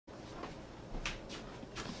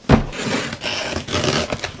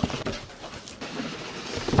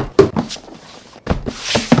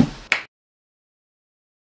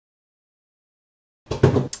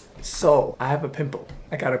So, I have a pimple.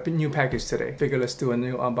 I got a new package today. Figure let's do a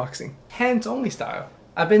new unboxing. Hands only style.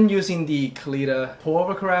 I've been using the Kalita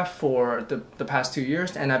Pourover carafe for the past 2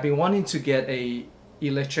 years, and I've been wanting to get a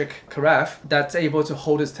electric carafe that's able to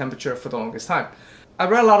hold its temperature for the longest time. I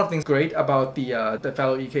read a lot of things great about the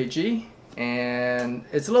Fellow EKG, and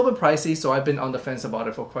it's a little bit pricey, so I've been on the fence about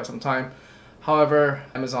it for quite some time. However,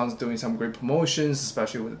 Amazon's doing some great promotions,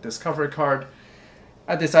 especially with the Discovery card.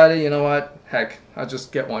 I decided, you know what, heck, I'll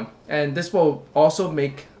just get one. And this will also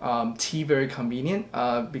make tea very convenient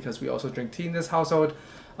because we also drink tea in this household.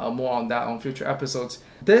 More on that on future episodes.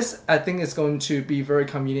 This, I think, is going to be very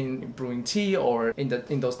convenient in brewing tea, or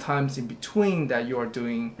in those times in between that you are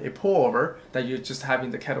doing a pour over, that you're just having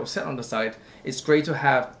the kettle set on the side. It's great to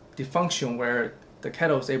have the function where the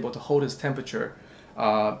kettle is able to hold its temperature.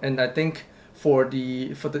 And I think for the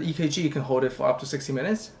EKG, you can hold it for up to 60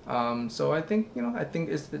 minutes. So I think,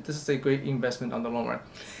 this is a great investment on the long run.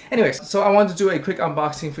 Anyways, so I want to do a quick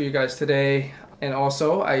unboxing for you guys today. And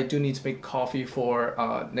also, I do need to make coffee for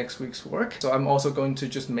next week's work. So I'm also going to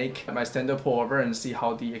just make my standard pour over and see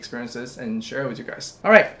how the experience is and share it with you guys.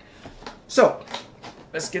 All right, so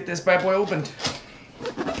let's get this bad boy opened.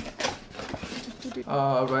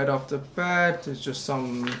 Right off the bat, there's just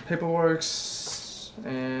some paperwork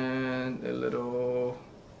and a little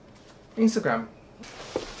Instagram.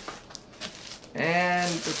 And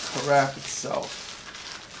the carafe itself.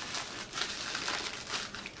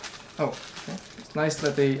 Oh, okay. It's nice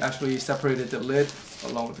that they actually separated the lid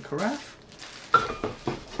along with the carafe.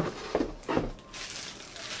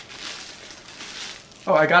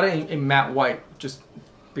 Oh, I got it in matte white just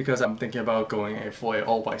because I'm thinking about going for an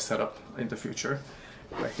all white setup in the future.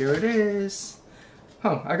 But here it is.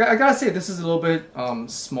 I gotta say, this is a little bit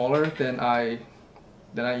smaller than I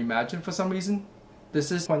imagined for some reason.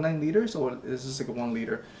 This is 0.9 liters, or is this like 1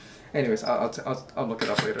 liter? Anyways, I'll look it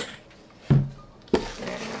up later.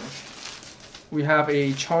 We have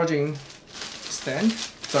a charging stand.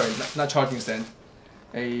 Sorry, not charging stand.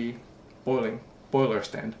 A boiler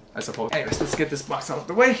stand, I suppose. Anyways, let's get this box out of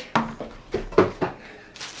the way.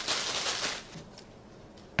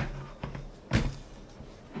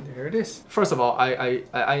 There it is. First of all,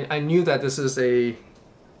 I knew that this is a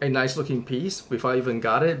nice looking piece before I even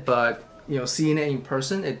got it, but you know, seeing it in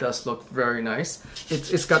person, it does look very nice.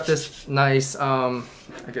 It's got this nice, I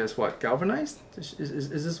guess what, galvanized?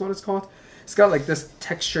 Is this what it's called? It's got like this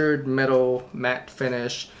textured metal matte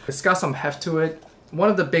finish. It's got some heft to it. One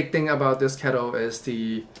of the big thing about this kettle is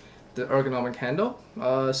the ergonomic handle.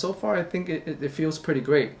 So far, I think it feels pretty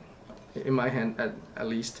great in my hand at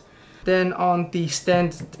least. Then on the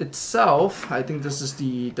stand itself, I think this is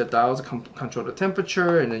the dial to control the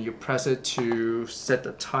temperature, and then you press it to set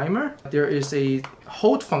the timer. There is a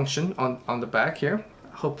hold function on the back here.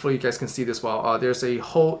 Hopefully you guys can see this well. There's a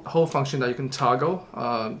hold function that you can toggle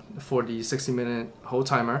for the 60-minute hold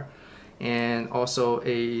timer, and also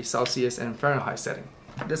a Celsius and Fahrenheit setting.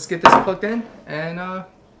 Let's get this plugged in and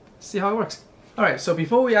see how it works. Alright, so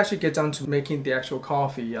before we actually get down to making the actual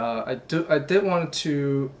coffee, I did want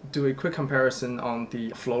to do a quick comparison on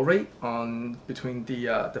the flow rate between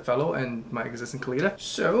the Fellow and my existing Kalita.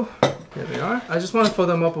 So, here they are. I just want to fill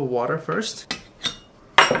them up with water first.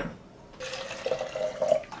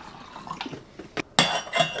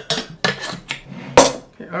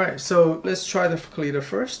 Alright, so let's try the Kalita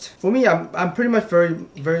first. For me, I'm pretty much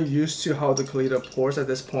very used to how the Kalita pours at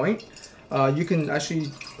this point. You can actually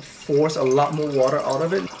force a lot more water out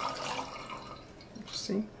of it.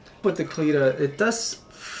 See? With the Kalita, it does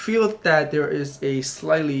feel that there is a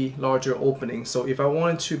slightly larger opening. So if I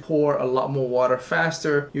wanted to pour a lot more water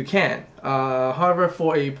faster, you can. However,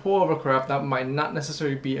 for a pour-over carafe, that might not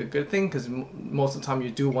necessarily be a good thing, because most of the time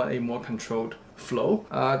you do want a more controlled flow.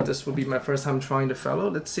 This will be my first time trying the Fellow.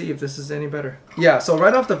 Let's see if this is any better. Yeah, so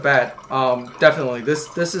right off the bat, definitely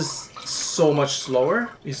this is so much slower,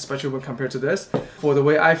 especially when compared to this. For the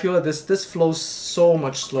way I feel it, this flows so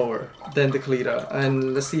much slower than the Kalita.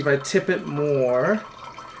 And let's see if I tip it more.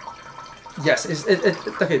 Yes,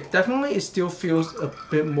 okay, definitely it still feels a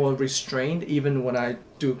bit more restrained even when I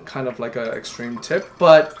do kind of like an extreme tip.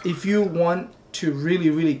 But if you want to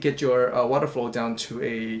really get your water flow down to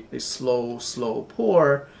a slow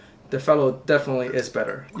pour, the Fellow definitely is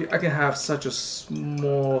better. I can have such a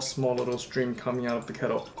small little stream coming out of the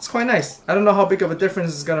kettle. It's quite nice. I don't know how big of a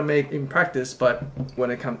difference it's gonna make in practice, but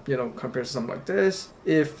when it comes, compared to something like this,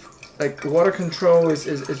 if like water control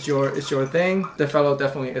is your thing, the Fellow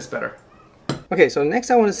definitely is better. Okay, so next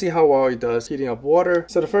I want to see how well it does heating up water.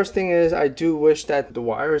 So the first thing is I do wish that the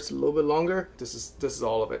wire is a little bit longer. This is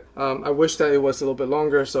all of it. I wish that it was a little bit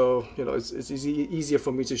longer, so you know it's easier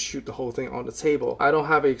for me to shoot the whole thing on the table. I don't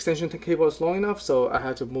have an extension cable that's long enough, so I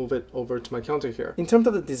had to move it over to my counter here. In terms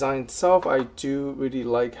of the design itself, I do really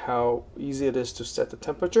like how easy it is to set the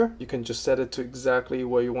temperature. You can just set it to exactly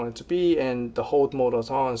where you want it to be, and the hold mode is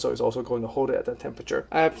on, so it's also going to hold it at that temperature.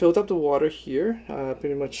 I have filled up the water here,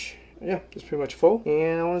 pretty much. Yeah, it's pretty much full,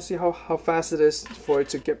 and I want to see how fast it is for it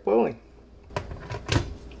to get boiling.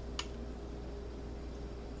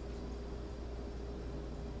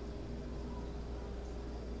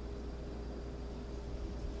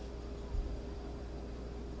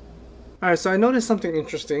 Alright, so I noticed something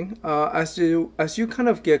interesting. As you kind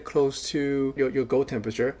of get close to your go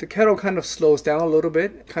temperature, the kettle kind of slows down a little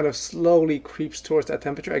bit, kind of slowly creeps towards that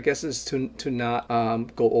temperature. I guess it's to not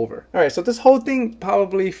go over. Alright, so this whole thing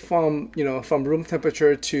probably from room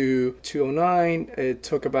temperature to 209, it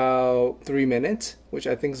took about 3 minutes, which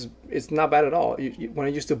I think is not bad at all. When I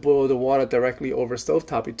used to boil the water directly over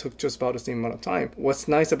stovetop, it took just about the same amount of time. What's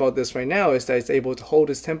nice about this right now is that it's able to hold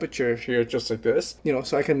its temperature here just like this,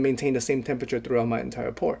 so I can maintain the same temperature throughout my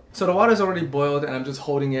entire pour. So the water is already boiled and I'm just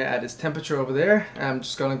holding it at its temperature over there. And I'm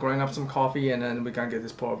just gonna grind up some coffee and then we're gonna get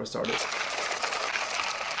this pour over started.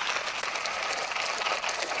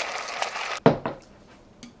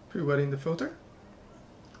 Pre-wetting the filter.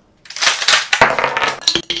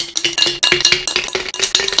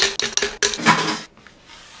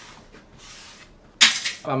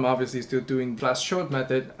 I'm obviously still doing flash chilled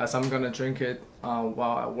method as I'm gonna drink it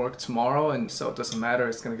while I work tomorrow, and so it doesn't matter,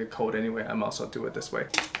 it's gonna get cold anyway. I might also do it this way.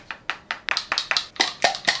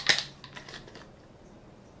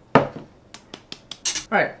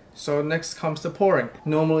 Alright, so next comes the pouring.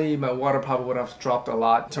 Normally my water probably would have dropped a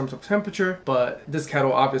lot in terms of temperature, but this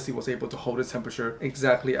kettle obviously was able to hold its temperature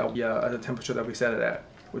exactly at the temperature that we set it at,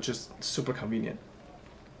 which is super convenient.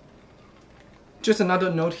 Just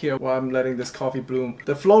another note here while I'm letting this coffee bloom.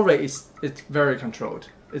 The flow rate it's very controlled.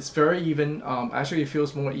 It's very even. Actually, it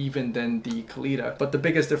feels more even than the Kalita. But the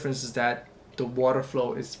biggest difference is that the water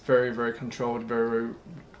flow is very, very controlled, very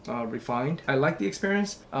refined. I like the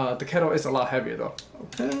experience. The kettle is a lot heavier though.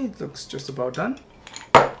 Okay, looks just about done.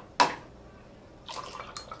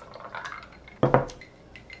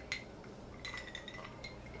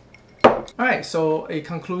 Alright, so a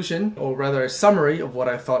conclusion, or rather a summary of what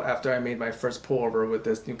I thought after I made my first pour over with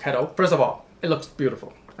this new kettle. First of all, it looks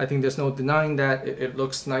beautiful. I think there's no denying that it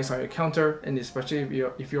looks nice on your counter, and especially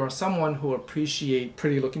if you're someone who appreciate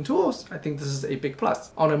pretty looking tools, I think this is a big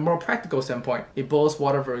plus. On a more practical standpoint, it boils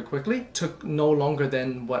water very quickly. Took no longer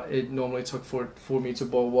than what it normally took for me to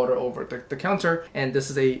boil water over the counter, and this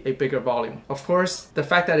is a bigger volume. Of course, the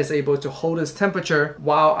fact that it's able to hold its temperature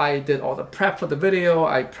while I did all the prep for the video,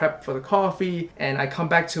 I prepped for the coffee, and I come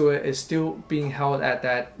back to it, is still being held at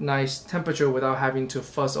that nice temperature without having to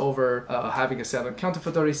fuss over having it set on the counter for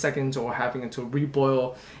 30 seconds or having it to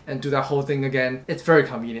reboil and do that whole thing again. It's very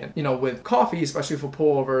convenient. With coffee, especially for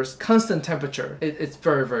pour overs, constant temperature, it's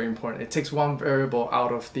very, very important. It takes one variable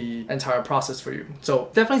out of the entire process for you.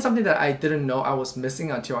 So definitely something that I didn't know I was missing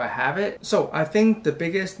until I have it. So I think the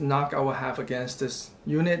biggest knock I will have against this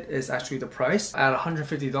unit is actually the price. At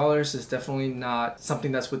 $150 is definitely not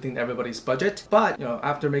something that's within everybody's budget. But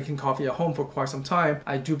after making coffee at home for quite some time,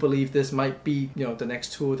 I do believe this might be the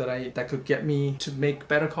next tool that could get me to make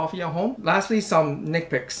better coffee at home. Lastly, some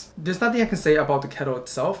nitpicks. There's nothing I can say about the kettle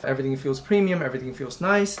itself. Everything feels premium, everything feels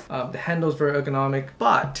nice. The handle is very ergonomic,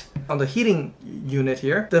 but on the heating unit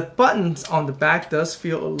here, the buttons on the back does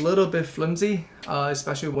feel a little bit flimsy.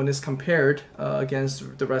 Especially when it's compared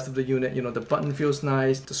against the rest of the unit. The button feels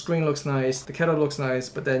nice, the screen looks nice, the kettle looks nice,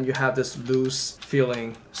 but then you have this loose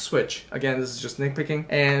feeling switch. Again, this is just nitpicking.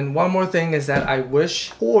 And one more thing is that I wish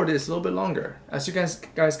cord is a little bit longer. As you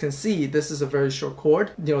guys can see, this is a very short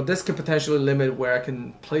cord. This could potentially limit where I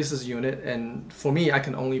can place this unit, and for me, I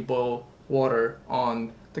can only boil water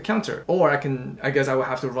on the counter, or I guess I would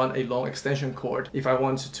have to run a long extension cord if I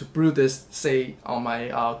wanted to brew this, say, on my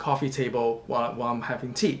coffee table while I'm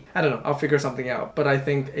having tea. I don't know, I'll figure something out, but I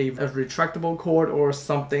think a retractable cord or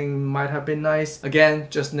something might have been nice. Again,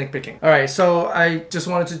 just nitpicking. Alright, so I just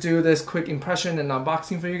wanted to do this quick impression and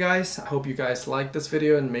unboxing for you guys. I hope you guys liked this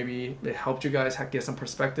video and maybe it helped you guys get some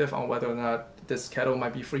perspective on whether or not this kettle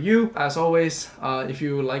might be for you. As always, if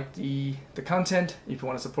you like the content, if you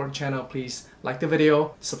want to support the channel, please like the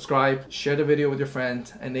video, subscribe, share the video with your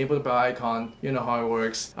friends, enable the bell icon. You know how it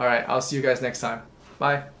works. Alright, I'll see you guys next time.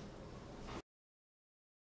 Bye.